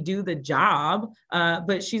can she do the job,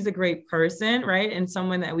 but she's a great person, right? And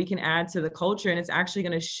someone that we can add to the culture. And it's actually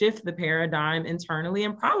going to shift the paradigm internally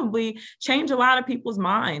and probably change a lot of people's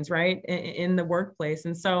minds, right? In the workplace.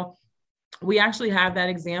 And so we actually have that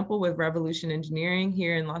example with Revolution Engineering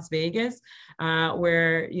here in Las Vegas,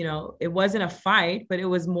 where, it wasn't a fight, but it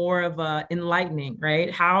was more of a enlightening, right?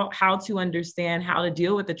 How to understand how to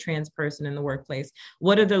deal with the trans person in the workplace.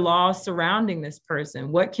 What are the laws surrounding this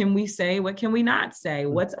person? What can we say? What can we not say?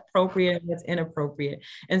 What's appropriate? What's inappropriate?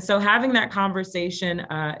 And so having that conversation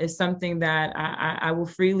is something that I will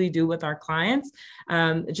freely do with our clients,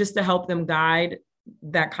 just to help them guide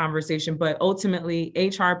that conversation. But ultimately,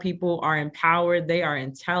 HR people are empowered, they are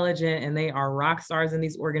intelligent, and they are rock stars in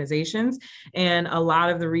these organizations. And a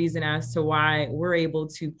lot of the reason as to why we're able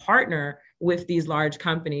to partner with these large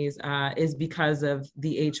companies is because of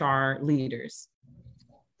the HR leaders.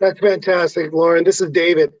 That's fantastic, Lauren. This is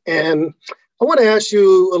David. And I want to ask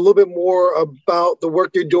you a little bit more about the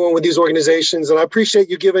work you're doing with these organizations. And I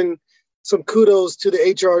appreciate you giving some kudos to the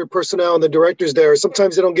HR personnel and the directors there.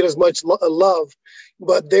 Sometimes they don't get as much love,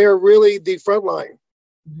 but they're really the front line.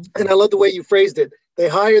 Mm-hmm. And I love the way you phrased it. They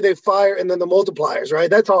hire, they fire, and then the multipliers, right?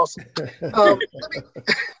 That's awesome. That's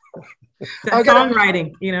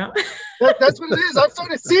songwriting, That's what it is. I'm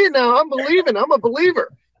starting to see it now. I'm believing. I'm a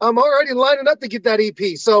believer. I'm already lining up to get that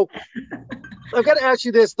EP. So I've got to ask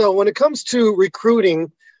you this, though. When it comes to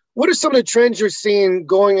recruiting, what are some of the trends you're seeing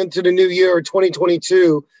going into the new year or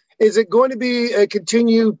 2022? Is it going to be a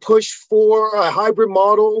continued push for a hybrid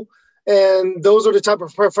model? And those are the type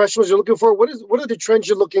of professionals you're looking for? What are the trends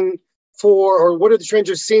you're looking for, or what are the trends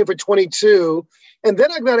you're seeing for 22? And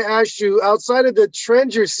then I've got to ask you, outside of the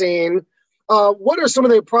trends you're seeing, what are some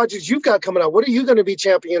of the projects you've got coming up? What are you going to be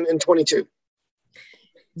championing in 22?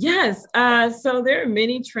 Yes. So there are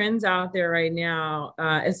many trends out there right now,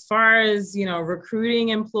 as far as, recruiting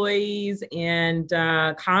employees and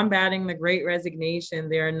combating the Great Resignation.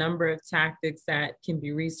 There are a number of tactics that can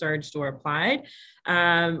be researched or applied.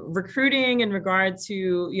 Recruiting in regard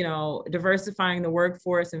to, diversifying the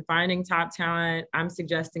workforce and finding top talent, I'm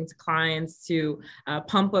suggesting to clients to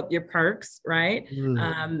pump up your perks, right?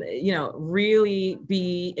 Really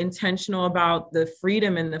be intentional about the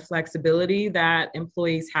freedom and the flexibility that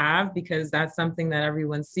employees have, because that's something that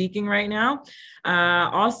everyone's seeking right now.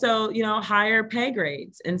 Also, higher pay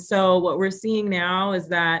grades. And so what we're seeing now is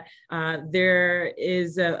that there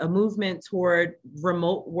is a movement toward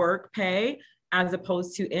remote work pay as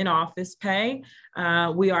opposed to in-office pay.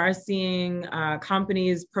 We are seeing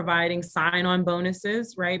companies providing sign-on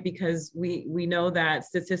bonuses, right? Because we know that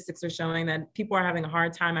statistics are showing that people are having a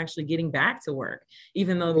hard time actually getting back to work,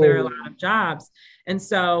 even though there are a lot of jobs. And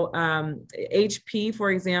so HP,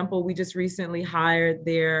 for example, we just recently hired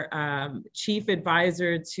their chief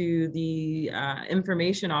advisor to the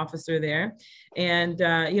information officer there. And,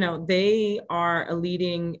 they are a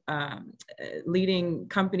leading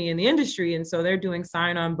company in the industry. And so they're doing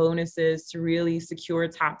sign-on bonuses to really secure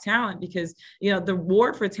top talent, because, the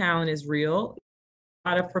war for talent is real.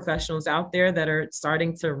 of professionals out there that are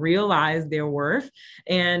starting to realize their worth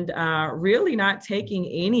and really not taking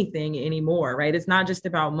anything anymore, right? It's not just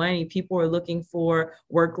about money. People are looking for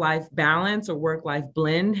work-life balance or work-life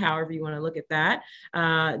blend, however you want to look at that.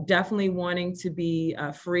 Definitely wanting to be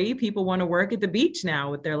free. People want to work at the beach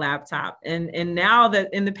now with their laptop. And now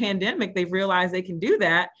that in the pandemic, they've realized they can do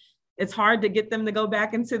that, it's hard to get them to go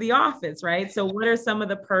back into the office, right? So what are some of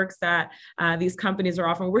the perks that these companies are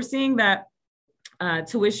offering? We're seeing that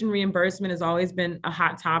tuition reimbursement has always been a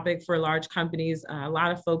hot topic for large companies. A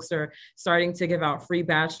lot of folks are starting to give out free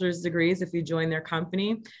bachelor's degrees if you join their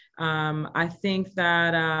company. I think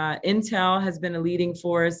that Intel has been a leading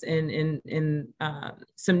force in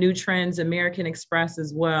some new trends, American Express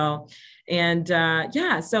as well. And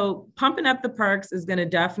so pumping up the perks is going to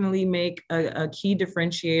definitely make a key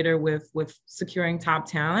differentiator with securing top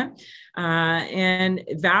talent and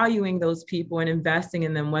valuing those people and investing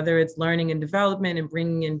in them, whether it's learning and development and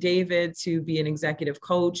bringing in David to be an executive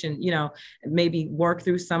coach and, maybe work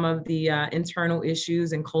through some of the internal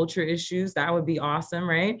issues and culture issues. That would be awesome,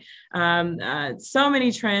 right? So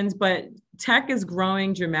many trends, but tech is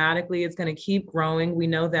growing dramatically. It's going to keep growing. We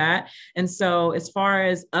know that. And so as far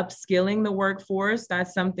as upskilling the workforce,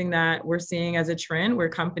 that's something that we're seeing as a trend where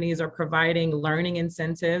companies are providing learning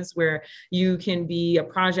incentives where you can be a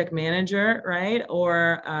project manager, right?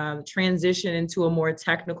 Or transition into a more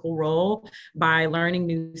technical role by learning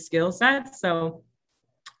new skill sets. So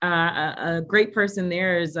a great person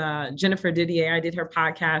there is Jennifer Didier. I did her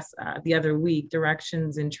podcast the other week,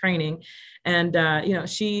 Directions in Training. And,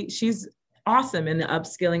 she's awesome in the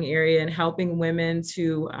upskilling area and helping women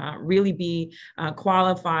to really be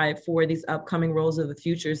qualified for these upcoming roles of the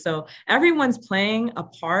future. So everyone's playing a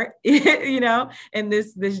part, in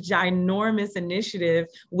this ginormous initiative,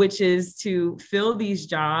 which is to fill these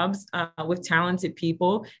jobs with talented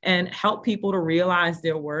people and help people to realize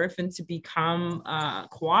their worth and to become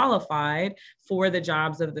qualified for the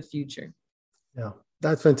jobs of the future. Yeah.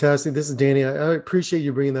 That's fantastic. This is Danny. I appreciate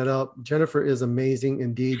you bringing that up. Jennifer is amazing.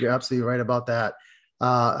 Indeed. You're absolutely right about that.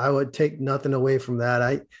 I would take nothing away from that.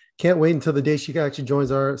 I can't wait until the day she actually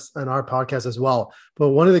joins us on our podcast as well. But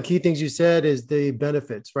one of the key things you said is the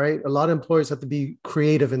benefits, right? A lot of employers have to be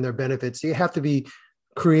creative in their benefits. You have to be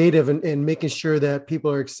creative in making sure that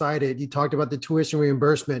people are excited. You talked about the tuition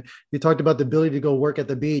reimbursement. You talked about the ability to go work at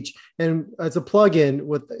the beach. And as a plug-in,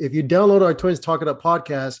 if you download our Twins Talk It Up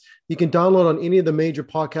podcast, you can download on any of the major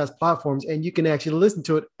podcast platforms and you can actually listen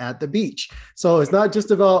to it at the beach. So it's not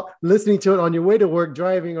just about listening to it on your way to work,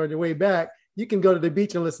 driving, or on your way back. You can go to the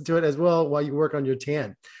beach and listen to it as well while you work on your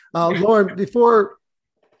tan. Lauren, before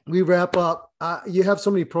we wrap up, you have so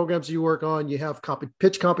many programs you work on. You have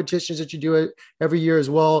pitch competitions that you do every year as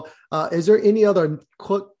well. Is there any other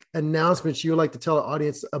quick announcements you would like to tell the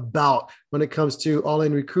audience about when it comes to All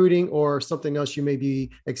In Recruiting or something else you may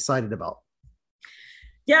be excited about?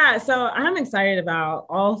 Yeah, so I'm excited about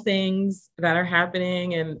all things that are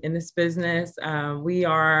happening in this business. We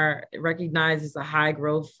are recognized as a high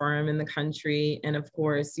growth firm in the country. And of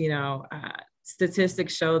course,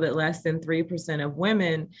 statistics show that less than 3% of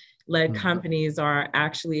women-led companies are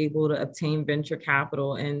actually able to obtain venture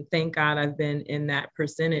capital. And thank God I've been in that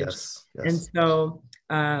percentage. Yes. And so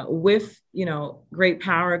with, great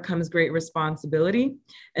power comes great responsibility.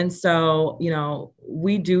 And so,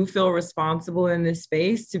 we do feel responsible in this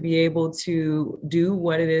space to be able to do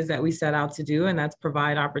what it is that we set out to do, and that's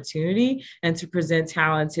provide opportunity and to present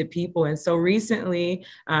talented people. And so recently,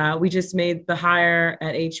 we just made the hire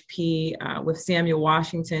at HP with Samuel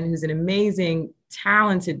Washington, who's an amazing,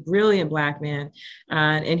 talented, brilliant Black man.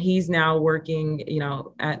 And he's now working,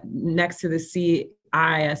 next to the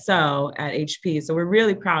ISO at HP. So we're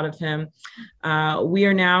really proud of him. We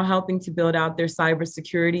are now helping to build out their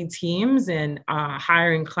cybersecurity teams and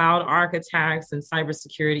hiring cloud architects and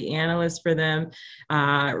cybersecurity analysts for them.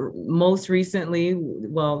 Most recently,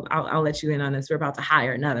 I'll let you in on this. We're about to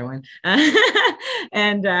hire another one.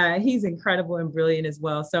 And he's incredible and brilliant as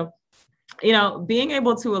well. So being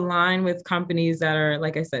able to align with companies that are,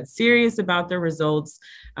 like I said, serious about their results,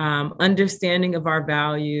 understanding of our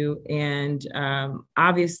value, and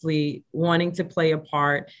obviously wanting to play a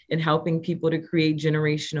part in helping people to create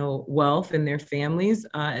generational wealth in their families,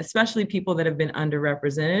 especially people that have been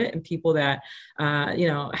underrepresented and people that,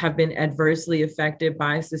 have been adversely affected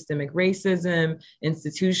by systemic racism,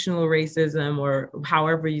 institutional racism, or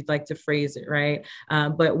however you'd like to phrase it, right?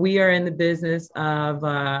 But we are in the business of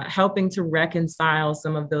helping to reconcile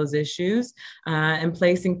some of those issues and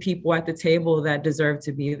placing people at the table that deserve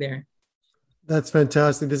to be there. That's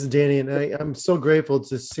fantastic. This is Danny, and I'm so grateful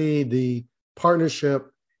to see the partnership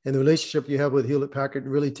and the relationship you have with Hewlett Packard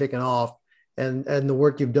really taking off. and the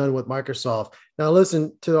work you've done with Microsoft. Now,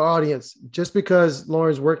 listen to the audience. Just because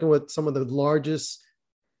Lauren's working with some of the largest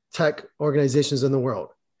tech organizations in the world,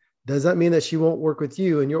 does that mean that she won't work with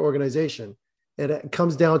you and your organization? It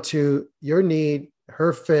comes down to your need,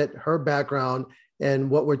 her fit, her background, and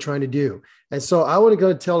what we're trying to do. And so I want to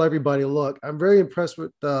go tell everybody, look, I'm very impressed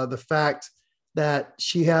with the fact that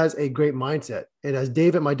she has a great mindset. And as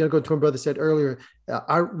David, my identical twin brother, said earlier,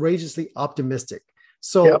 outrageously optimistic.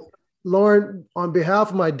 So yep. Lauren, on behalf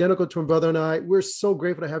of my identical twin brother and I, we're so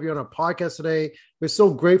grateful to have you on our podcast today. We're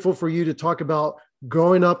so grateful for you to talk about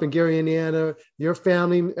growing up in Gary, Indiana, your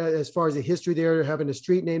family, as far as the history there, having a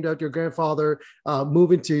street named after your grandfather,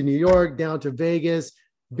 moving to New York, down to Vegas,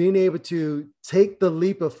 being able to take the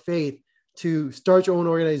leap of faith to start your own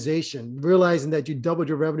organization, realizing that you doubled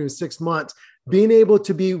your revenue in 6 months, being able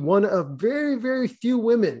to be one of very, very few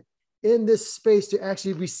women in this space to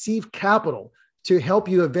actually receive capital to help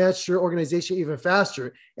you advance your organization even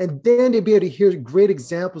faster. And then to be able to hear great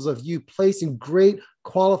examples of you placing great,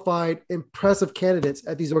 qualified, impressive candidates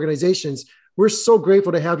at these organizations. We're so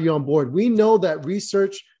grateful to have you on board. We know that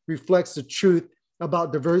research reflects the truth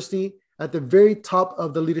about diversity at the very top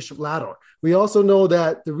of the leadership ladder. We also know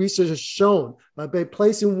that the research has shown by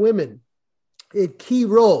placing women in key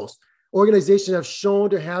roles, organizations have shown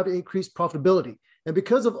to have increased profitability. And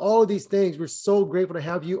because of all of these things, we're so grateful to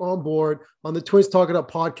have you on board on the Twins Talk It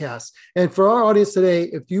Up podcast. And for our audience today,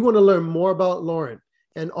 if you want to learn more about Lauren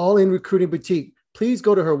and All In Recruiting Boutique, please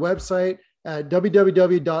go to her website at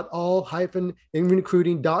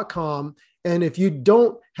www.all-inrecruiting.com. And if you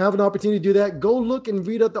don't have an opportunity to do that, go look and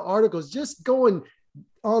read up the articles. Just go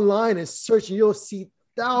online and search, and you'll see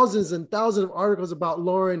thousands and thousands of articles about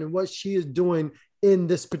Lauren and what she is doing in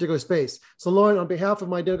this particular space. So Lauren, on behalf of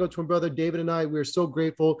my identical twin brother, David, and I, we're so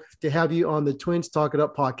grateful to have you on the Twins Talk It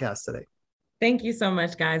Up podcast today. Thank you so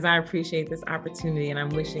much, guys. I appreciate this opportunity, and I'm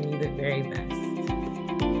wishing you the very best.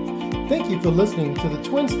 Thank you for listening to the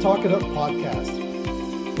Twins Talk It Up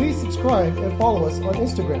podcast. Please subscribe and follow us on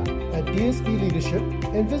Instagram at DSB Leadership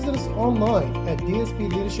and visit us online at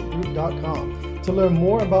dsbleadershipgroup.com to learn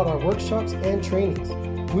more about our workshops and trainings.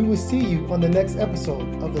 We will see you on the next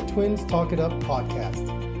episode of the Twins Talk It Up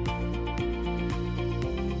podcast.